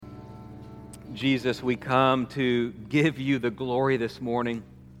Jesus, we come to give you the glory this morning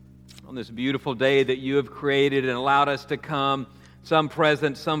on this beautiful day that you have created and allowed us to come, some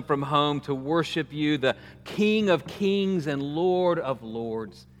present, some from home, to worship you, the King of kings and Lord of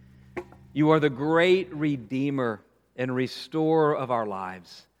lords. You are the great Redeemer and Restorer of our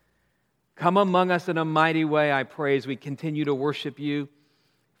lives. Come among us in a mighty way, I pray, as we continue to worship you.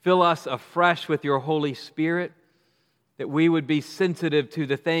 Fill us afresh with your Holy Spirit, that we would be sensitive to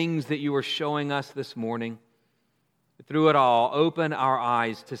the things that you are showing us this morning. Through it all, open our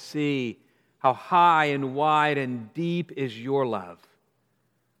eyes to see how high and wide and deep is your love.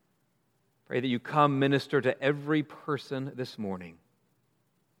 Pray that you come minister to every person this morning.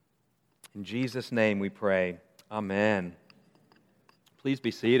 In Jesus' name we pray. Amen. Please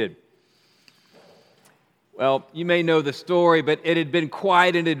be seated. Well, you may know the story, but it had been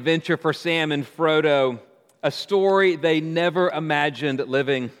quite an adventure for Sam and Frodo. A story they never imagined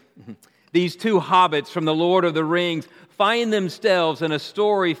living. These two hobbits from the Lord of the Rings find themselves in a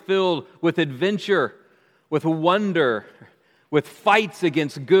story filled with adventure, with wonder, with fights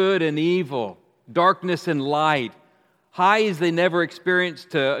against good and evil, darkness and light, highs they never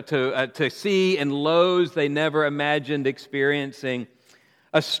experienced to see, and lows they never imagined experiencing.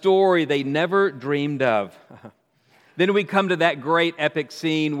 A story they never dreamed of. Then we come to that great epic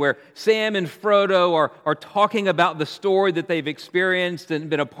scene where Sam and Frodo are talking about the story that they've experienced and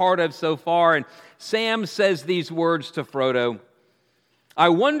been a part of so far. And Sam says these words to Frodo, "I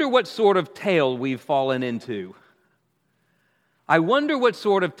wonder what sort of tale we've fallen into." I wonder what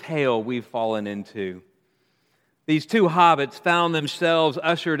sort of tale we've fallen into. These two hobbits found themselves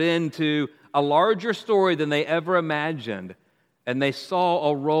ushered into a larger story than they ever imagined, and they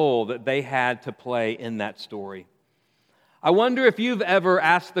saw a role that they had to play in that story. I wonder if you've ever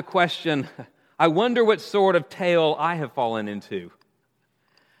asked the question, I wonder what sort of tale I have fallen into.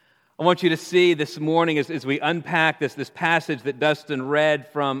 I want you to see this morning as we unpack this passage that Dustin read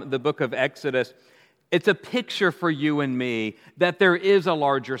from the book of Exodus, it's a picture for you and me that there is a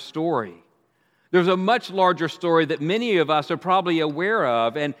larger story. There's a much larger story that many of us are probably aware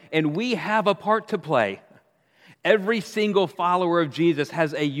of, and we have a part to play. Every single follower of Jesus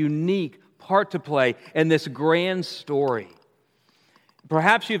has a unique part to play in this grand story.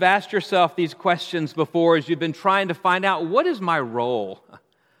 Perhaps you've asked yourself these questions before as you've been trying to find out, what is my role?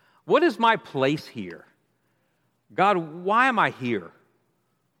 What is my place here? God, why am I here?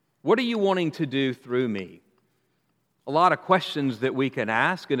 What are you wanting to do through me? A lot of questions that we can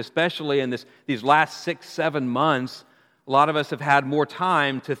ask, and especially in these last 6-7 months, a lot of us have had more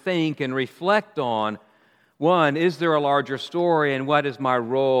time to think and reflect on, one, is there a larger story, and what is my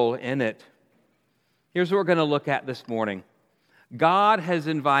role in it? Here's what we're going to look at this morning. God has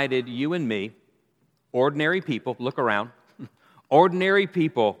invited you and me, ordinary people, look around, ordinary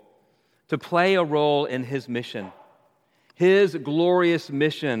people, to play a role in His mission. His glorious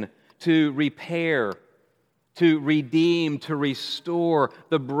mission to repair, to redeem, to restore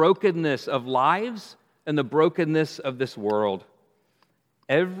the brokenness of lives and the brokenness of this world.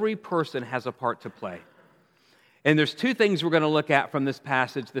 Every person has a part to play. And there's two things we're going to look at from this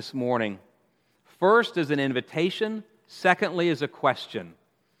passage this morning. First is an invitation. Secondly is a question.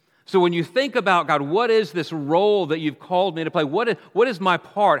 So when you think about, God, what is this role that you've called me to play? What is my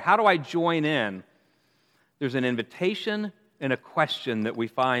part? How do I join in? There's an invitation and a question that we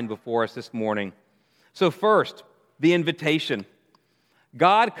find before us this morning. So first, the invitation.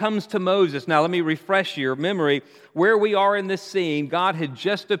 God comes to Moses. Now let me refresh your memory. Where we are in this scene, God had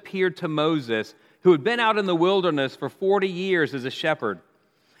just appeared to Moses, who had been out in the wilderness for 40 years as a shepherd.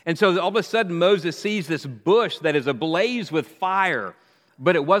 And so all of a sudden Moses sees this bush that is ablaze with fire,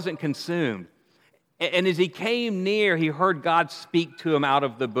 but it wasn't consumed. And as he came near, he heard God speak to him out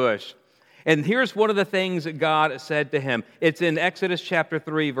of the bush. And here's one of the things that God said to him. It's in Exodus chapter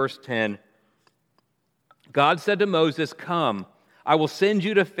 3, verse 10. God said to Moses, "Come, I will send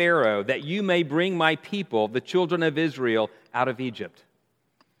you to Pharaoh, that you may bring my people, the children of Israel, out of Egypt."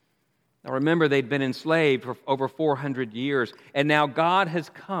 Now remember, they'd been enslaved for over 400 years, and now God has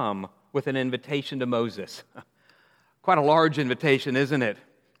come with an invitation to Moses. Quite a large invitation, isn't it?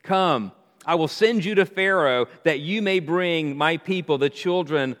 "Come, I will send you to Pharaoh, that you may bring my people, the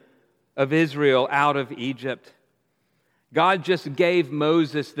children of Israel, out of Egypt." God just gave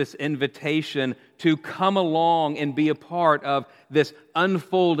Moses this invitation to come along and be a part of this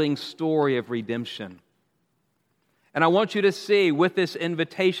unfolding story of redemption. And I want you to see with this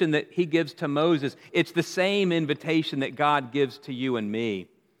invitation that He gives to Moses, it's the same invitation that God gives to you and me.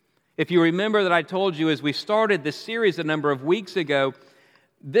 If you remember that I told you as we started this series a number of weeks ago,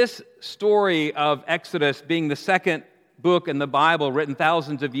 this story of Exodus being the second book in the Bible written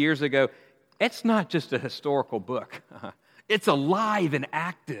thousands of years ago, it's not just a historical book. It's alive and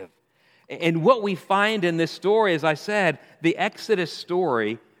active. And what we find in this story, as I said, the Exodus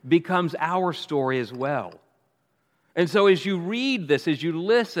story becomes our story as well. And so as you read this, as you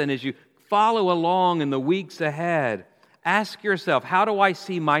listen, as you follow along in the weeks ahead, ask yourself, how do I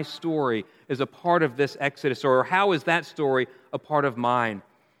see my story as a part of this Exodus story? Or how is that story a part of mine?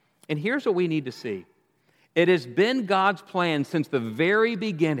 And here's what we need to see. It has been God's plan since the very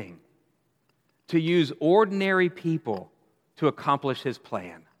beginning to use ordinary people to accomplish His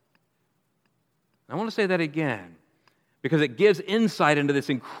plan. I want to say that again because it gives insight into this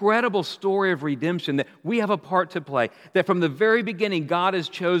incredible story of redemption that we have a part to play. That from the very beginning, God has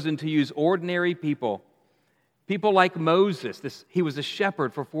chosen to use ordinary people. People like Moses, he was a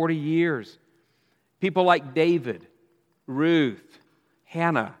shepherd for 40 years. People like David, Ruth,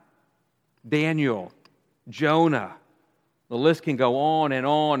 Hannah, Daniel, Jonah. The list can go on.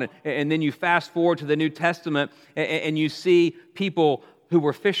 And then you fast forward to the New Testament and you see people who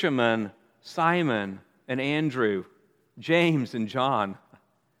were fishermen, Simon and Andrew, James and John.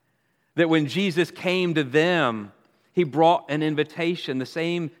 That when Jesus came to them, He brought an invitation, the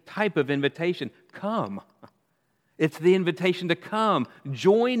same type of invitation. Come. It's the invitation to come.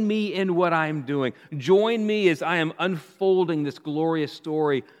 Join me in what I'm doing. Join me as I am unfolding this glorious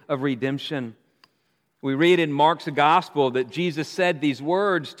story of redemption. We read in Mark's gospel that Jesus said these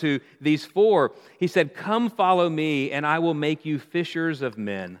words to these four. He said, "Come follow me, and I will make you fishers of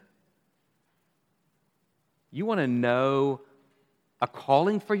men." You want to know a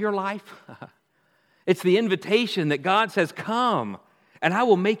calling for your life? It's the invitation that God says, "Come, and I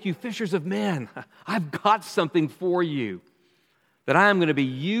will make you fishers of men." I've got something for you, that I am going to be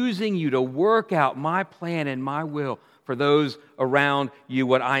using you to work out my plan and my will for those around you,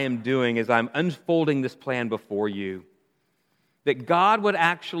 what I am doing as I'm unfolding this plan before you. That God would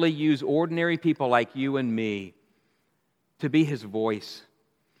actually use ordinary people like you and me to be His voice,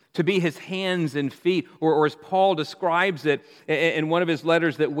 to be His hands and feet, or as Paul describes it in one of his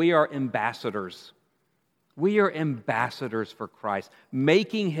letters, that we are ambassadors. We are ambassadors for Christ,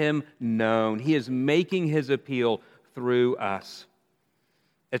 making Him known. He is making His appeal through us.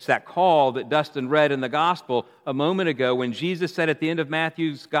 It's that call that Dustin read in the gospel a moment ago when Jesus said at the end of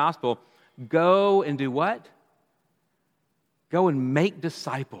Matthew's gospel, "Go and do what? Go and make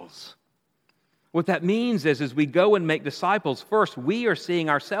disciples." What that means is as we go and make disciples, first, we are seeing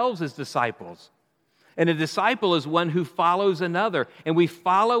ourselves as disciples. And a disciple is one who follows another. And we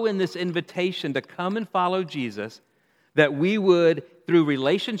follow in this invitation to come and follow Jesus, that we would, through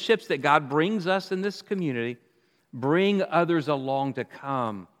relationships that God brings us in this community, bring others along to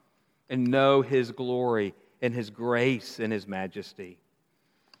come and know His glory and His grace and His majesty.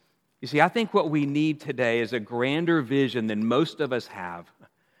 You see, I think what we need today is a grander vision than most of us have.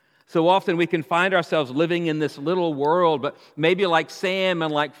 So often we can find ourselves living in this little world, but maybe like Sam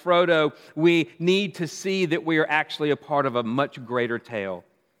and like Frodo, we need to see that we are actually a part of a much greater tale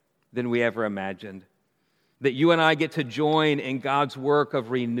than we ever imagined. That you and I get to join in God's work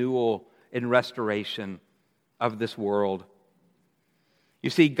of renewal and restoration of this world.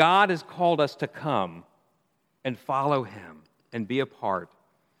 You see, God has called us to come and follow Him and be a part.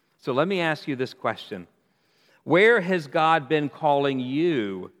 So let me ask you this question. Where has God been calling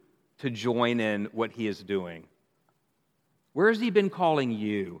you to join in what He is doing? Where has He been calling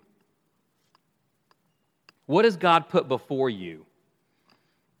you? What has God put before you?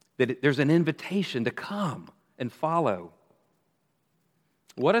 That there's an invitation to come and follow.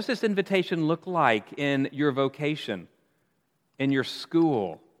 What does this invitation look like in your vocation, in your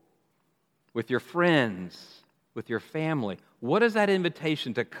school, with your friends, with your family? What is that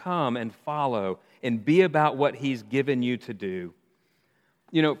invitation to come and follow and be about what He's given you to do?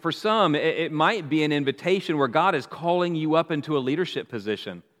 You know, for some, it might be an invitation where God is calling you up into a leadership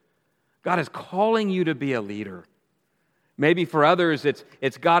position. God is calling you to be a leader. Maybe for others,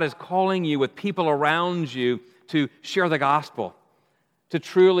 it's God is calling you with people around you to share the gospel, to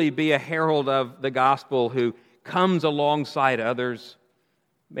truly be a herald of the gospel who comes alongside others.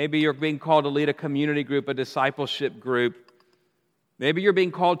 Maybe you're being called to lead a community group, a discipleship group. Maybe you're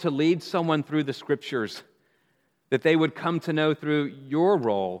being called to lead someone through the Scriptures, that they would come to know through your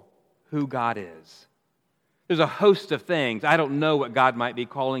role who God is. There's a host of things. I don't know what God might be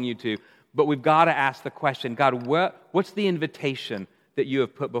calling you to, but we've got to ask the question, God, what's the invitation that you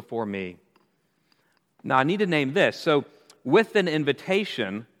have put before me? Now, I need to name this. So, with an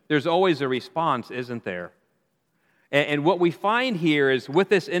invitation, there's always a response, isn't there? And what we find here is with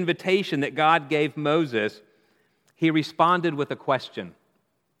this invitation that God gave Moses, He responded with a question.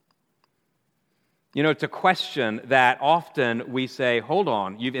 You know, it's a question that often we say, hold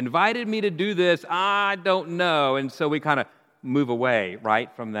on, you've invited me to do this, I don't know. And so we kind of move away, right,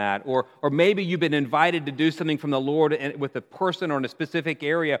 from that. Or maybe you've been invited to do something from the Lord with a person or in a specific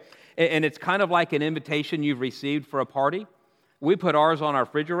area, and it's kind of like an invitation you've received for a party. We put ours on our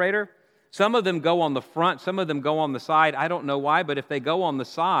refrigerator. Some of them go on the front, some of them go on the side. I don't know why, but if they go on the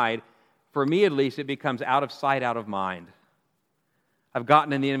side, for me at least, it becomes out of sight, out of mind. I've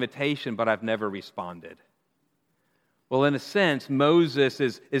gotten the invitation, but I've never responded. Well, in a sense, Moses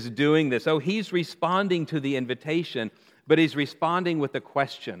is doing this. Oh, he's responding to the invitation, but he's responding with a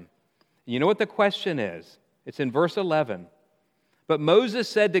question. You know what the question is? It's in verse 11. But Moses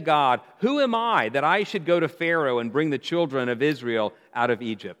said to God, "Who am I that I should go to Pharaoh and bring the children of Israel out of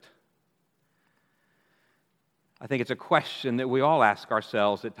Egypt?" I think it's a question that we all ask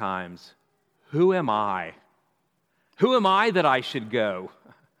ourselves at times. Who am I? Who am I that I should go?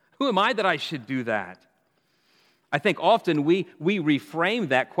 Who am I that I should do that? I think often we reframe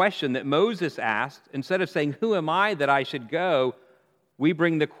that question that Moses asked. Instead of saying, who am I that I should go, we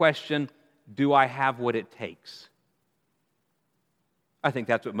bring the question, do I have what it takes? I think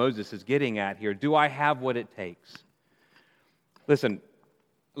that's what Moses is getting at here. Do I have what it takes? Listen,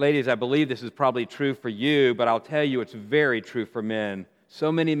 ladies, I believe this is probably true for you, but I'll tell you it's very true for men.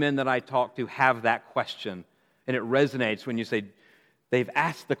 So many men that I talk to have that question. And it resonates when you say, they've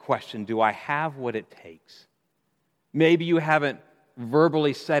asked the question, do I have what it takes? Maybe you haven't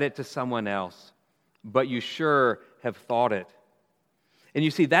verbally said it to someone else, but you sure have thought it. And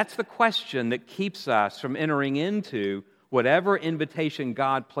you see, that's the question that keeps us from entering into whatever invitation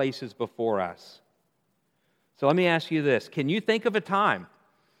God places before us. So let me ask you this. Can you think of a time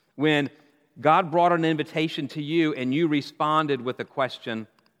when God brought an invitation to you and you responded with the question,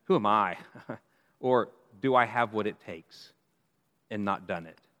 who am I? Or do I have what it takes? And not done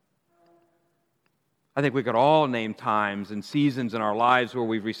it. I think we could all name times and seasons in our lives where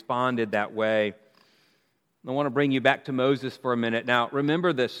we've responded that way. I want to bring you back to Moses for a minute. Now,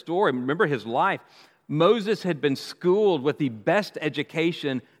 remember this story. Remember his life. Moses had been schooled with the best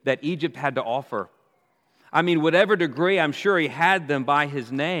education that Egypt had to offer. I mean, whatever degree, I'm sure he had them by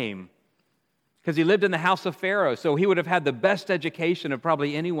his name because he lived in the house of Pharaoh, so he would have had the best education of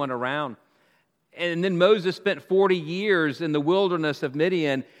probably anyone around. And then Moses spent 40 years in the wilderness of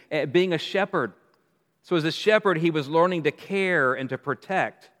Midian being a shepherd. So as a shepherd, he was learning to care and to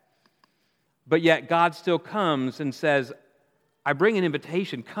protect. But yet God still comes and says, I bring an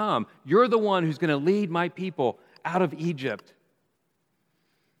invitation, come. You're the one who's going to lead my people out of Egypt.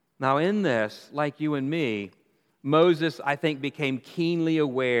 Now in this, like you and me, Moses, I think, became keenly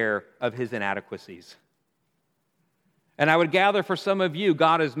aware of his inadequacies. And I would gather for some of you,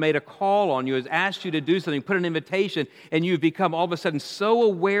 God has made a call on you, has asked you to do something, put an invitation, and you've become all of a sudden so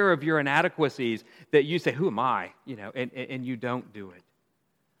aware of your inadequacies that you say, who am I? And you don't do it.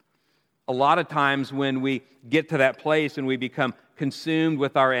 A lot of times when we get to that place and we become consumed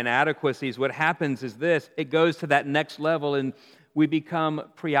with our inadequacies, what happens is this, it goes to that next level and we become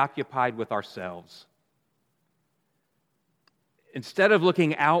preoccupied with ourselves. Instead of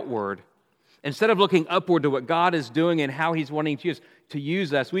looking outward, instead of looking upward to what God is doing and how He's wanting to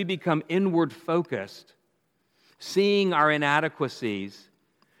use us, we become inward focused, seeing our inadequacies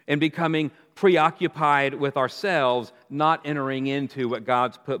and becoming preoccupied with ourselves, not entering into what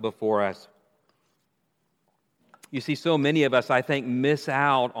God's put before us. You see, so many of us, I think, miss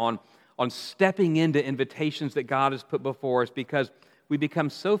out on stepping into invitations that God has put before us because we become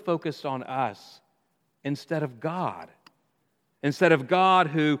so focused on us instead of God. Instead of God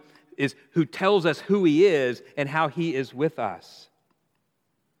who tells us who He is and how He is with us.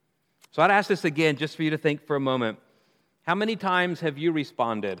 So I'd ask this again just for you to think for a moment. How many times have you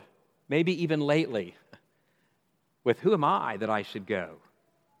responded, maybe even lately, with who am I that I should go?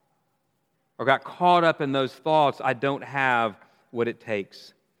 Or got caught up in those thoughts, I don't have what it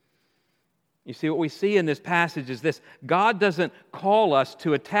takes. You see, what we see in this passage is this. God doesn't call us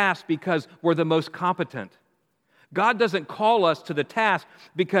to a task because we're the most competent. God doesn't call us to the task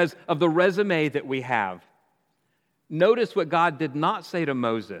because of the resume that we have. Notice what God did not say to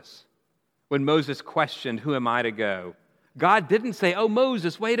Moses when Moses questioned, who am I to go? God didn't say, oh,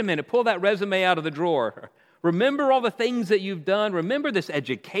 Moses, wait a minute, pull that resume out of the drawer. Remember all the things that you've done. Remember this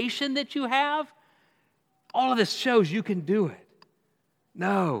education that you have. All of this shows you can do it.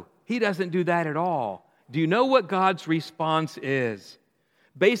 No, He doesn't do that at all. Do you know what God's response is?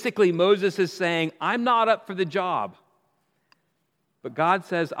 Basically, Moses is saying, I'm not up for the job. But God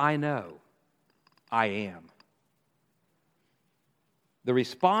says, I know. I am. The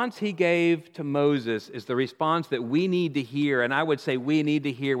response he gave to Moses is the response that we need to hear, and I would say we need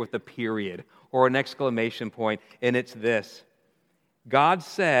to hear with a period or an exclamation point, and it's this. God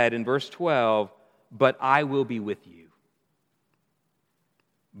said in verse 12, "But I will be with you."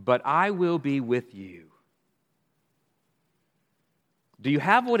 But I will be with you. Do you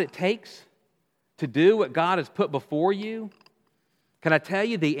have what it takes to do what God has put before you? Can I tell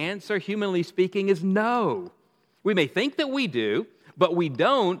you the answer, humanly speaking, is no. We may think that we do, but we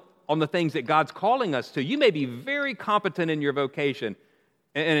don't on the things that God's calling us to. You may be very competent in your vocation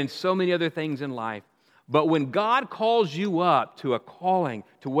and in so many other things in life. But when God calls you up to a calling,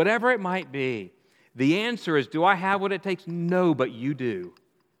 to whatever it might be, the answer is, do I have what it takes? No, but you do.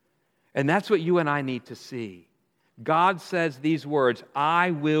 And that's what you and I need to see. God says these words,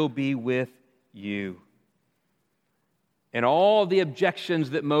 "I will be with you." And all the objections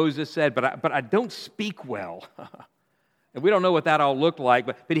that Moses said, but I don't speak well. And we don't know what that all looked like,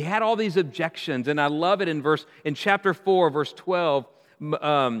 but he had all these objections. And I love it in chapter 4, verse 12,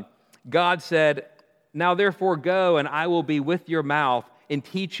 God said, "Now therefore go, and I will be with your mouth and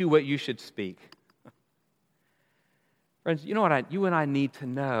teach you what you should speak." Friends, you know what you and I need to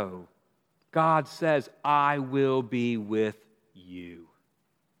know? God says, "I will be with you."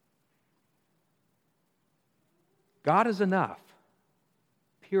 God is enough.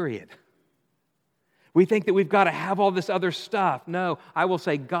 Period. We think that we've got to have all this other stuff. No, I will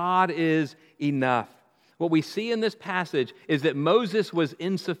say God is enough. What we see in this passage is that Moses was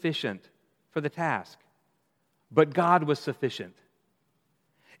insufficient for the task, but God was sufficient.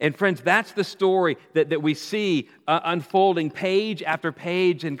 And friends, that's the story that we see unfolding page after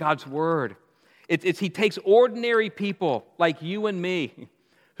page in God's Word. He takes ordinary people like you and me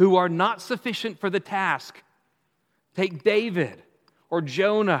who are not sufficient for the task. Take David or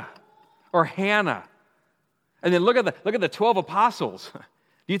Jonah or Hannah. And then look at the 12 apostles.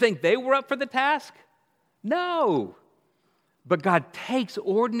 Do you think they were up for the task? No. But God takes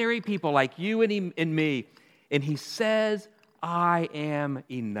ordinary people like you and me, and He says, "I am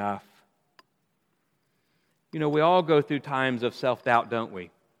enough." You know, we all go through times of self-doubt, don't we?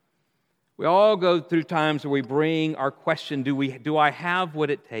 We all go through times where we bring our question, do I have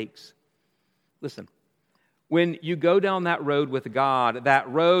what it takes? Listen, when you go down that road with God, that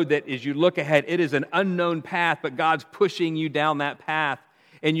road that as you look ahead, it is an unknown path, but God's pushing you down that path,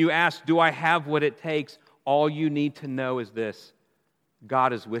 and you ask, do I have what it takes? All you need to know is this: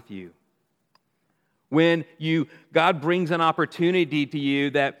 God is with you. When God brings an opportunity to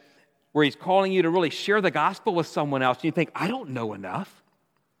you where He's calling you to really share the gospel with someone else, and you think, I don't know enough.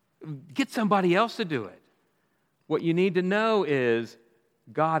 Get somebody else to do it. What you need to know is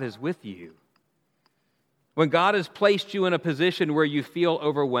God is with you. When God has placed you in a position where you feel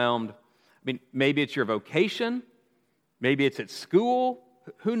overwhelmed, maybe it's your vocation, maybe it's at school,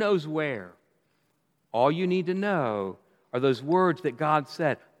 who knows where. All you need to know are those words that God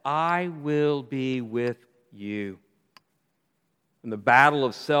said, "I will be with you." When the battle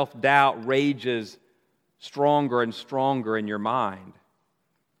of self-doubt rages stronger and stronger in your mind,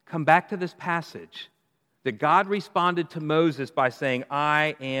 come back to this passage that God responded to Moses by saying,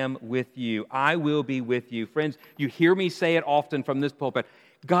 "I am with you. I will be with you." Friends, you hear me say it often from this pulpit.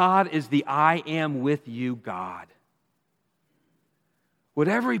 God is the "I am with you" God.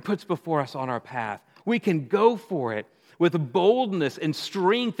 Whatever He puts before us on our path, we can go for it with boldness and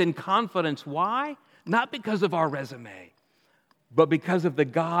strength and confidence. Why? Not because of our resume, but because of the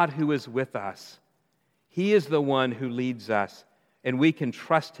God who is with us. He is the one who leads us, and we can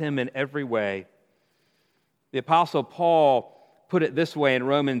trust Him in every way. The Apostle Paul put it this way in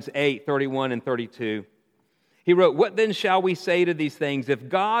Romans 8:31 and 32. He wrote, "What then shall we say to these things? If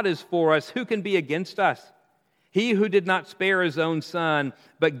God is for us, who can be against us? He who did not spare His own Son,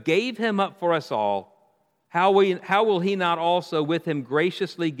 but gave Him up for us all, how will He not also with Him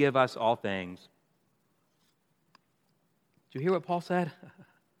graciously give us all things?" Did you hear what Paul said?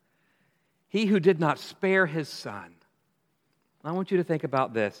 He who did not spare His Son. I want you to think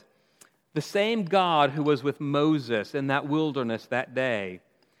about this. The same God who was with Moses in that wilderness that day,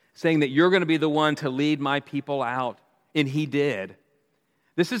 saying that you're going to be the one to lead my people out, and He did.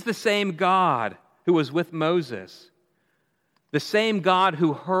 This is the same God who was with Moses. The same God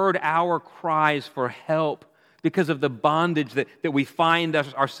who heard our cries for help because of the bondage that we find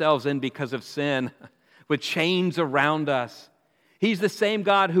ourselves in because of sin, with chains around us. He's the same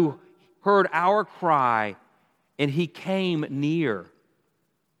God who heard our cry, and He came near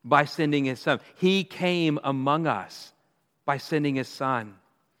by sending His Son. He came among us by sending His Son. And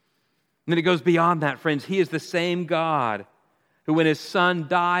then it goes beyond that, friends. He is the same God who, when His Son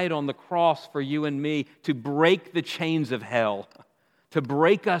died on the cross for you and me to break the chains of hell, to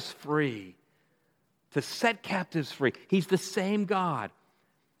break us free, to set captives free. He's the same God.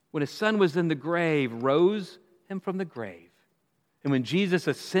 When his son was in the grave, rose him from the grave. And when Jesus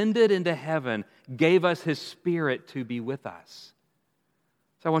ascended into heaven, gave us his Spirit to be with us.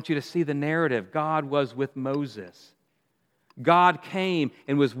 So I want you to see the narrative. God was with Moses. God came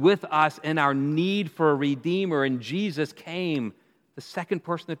and was with us in our need for a Redeemer, and Jesus came, the second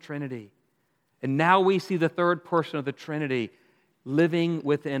person of the Trinity. And now we see the third person of the Trinity living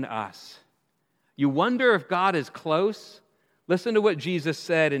within us. You wonder if God is close? Listen to what Jesus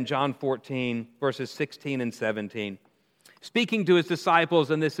said in John 14, verses 16 and 17. Speaking to his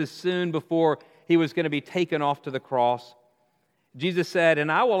disciples, and this is soon before he was going to be taken off to the cross, Jesus said,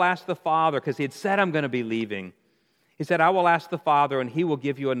 and I will ask the Father, because he had said, I'm going to be leaving. He said, I will ask the Father, and he will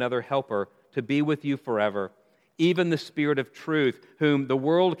give you another helper to be with you forever, even the Spirit of truth, whom the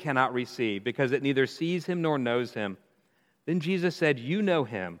world cannot receive, because it neither sees him nor knows him. Then Jesus said, you know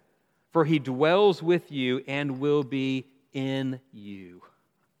him, for he dwells with you and will be in you.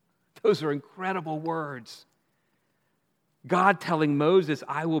 Those are incredible words. God telling Moses,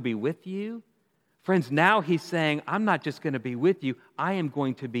 I will be with you. Friends, now he's saying, I'm not just going to be with you, I am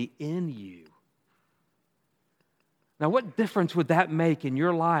going to be in you. Now, what difference would that make in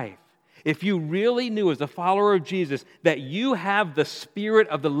your life if you really knew as a follower of Jesus that you have the Spirit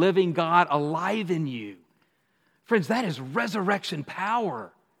of the living God alive in you? Friends, that is resurrection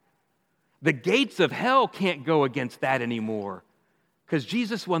power. The gates of hell can't go against that anymore because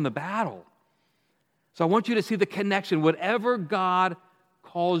Jesus won the battle. So I want you to see the connection. Whatever God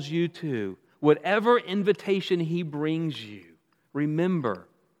calls you to, whatever invitation he brings you, remember,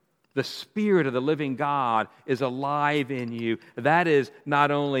 the Spirit of the living God is alive in you. That is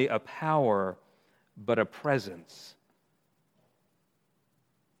not only a power, but a presence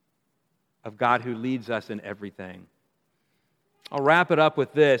of God who leads us in everything. I'll wrap it up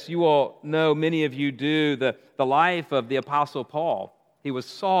with this. You all know, many of you do, the life of the Apostle Paul. He was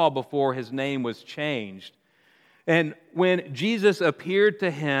Saul before his name was changed. And when Jesus appeared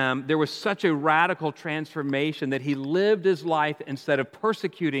to him, there was such a radical transformation that he lived his life, instead of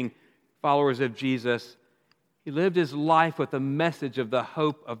persecuting followers of Jesus, he lived his life with the message of the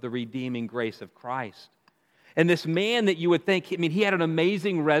hope of the redeeming grace of Christ. And this man that you would think, he had an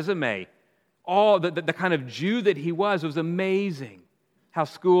amazing resume. All the kind of Jew that he was amazing. How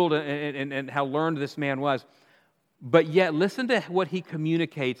schooled and how learned this man was. But yet, listen to what he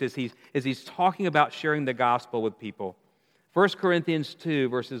communicates as he's talking about sharing the gospel with people. 1 Corinthians 2,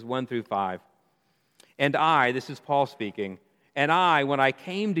 verses 1 through 5. And I, this is Paul speaking, and I, when I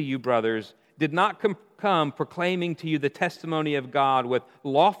came to you, brothers, did not come proclaiming to you the testimony of God with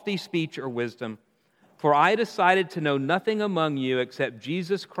lofty speech or wisdom. For I decided to know nothing among you except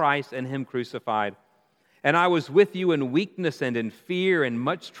Jesus Christ and him crucified. And I was with you in weakness and in fear and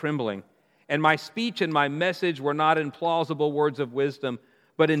much trembling. And my speech and my message were not in plausible words of wisdom,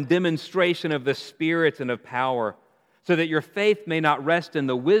 but in demonstration of the Spirit and of power, so that your faith may not rest in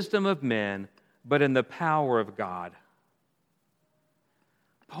the wisdom of men, but in the power of God.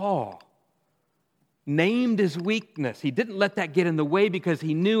 Paul named his weakness. He didn't let that get in the way because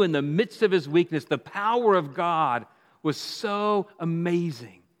he knew in the midst of his weakness, the power of God was so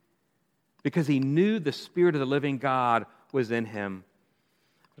amazing because he knew the Spirit of the living God was in him.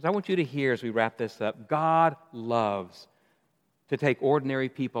 Because I want you to hear as we wrap this up, God loves to take ordinary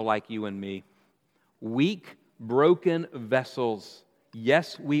people like you and me, weak, broken vessels.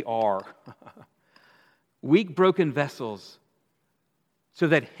 Yes, we are. Weak, broken vessels, so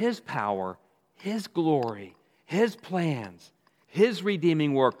that his power, his glory, his plans, his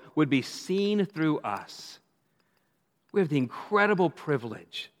redeeming work would be seen through us. We have the incredible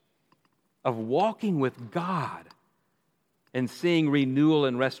privilege of walking with God and seeing renewal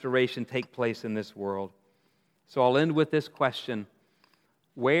and restoration take place in this world. So I'll end with this question.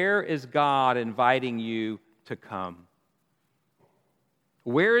 Where is God inviting you to come?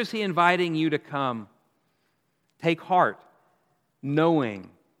 Where is he inviting you to come? Take heart, knowing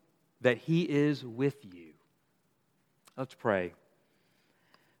that he is with you. Let's pray.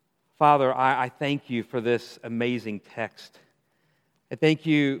 Father, I thank you for this amazing text. I thank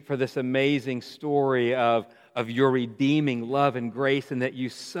you for this amazing story of your redeeming love and grace, and that you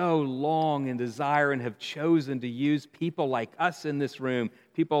so long and desire and have chosen to use people like us in this room,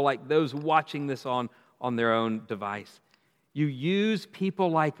 people like those watching this on their own device. You use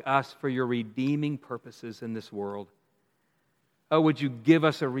people like us for your redeeming purposes in this world. Oh, would you give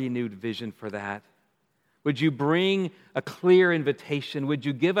us a renewed vision for that? Would you bring a clear invitation? Would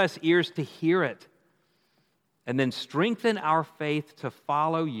you give us ears to hear it? And then strengthen our faith to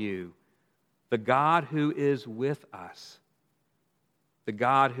follow you, the God who is with us. the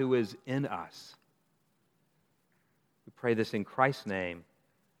God who is in us. We pray this in Christ's name.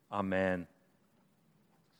 Amen.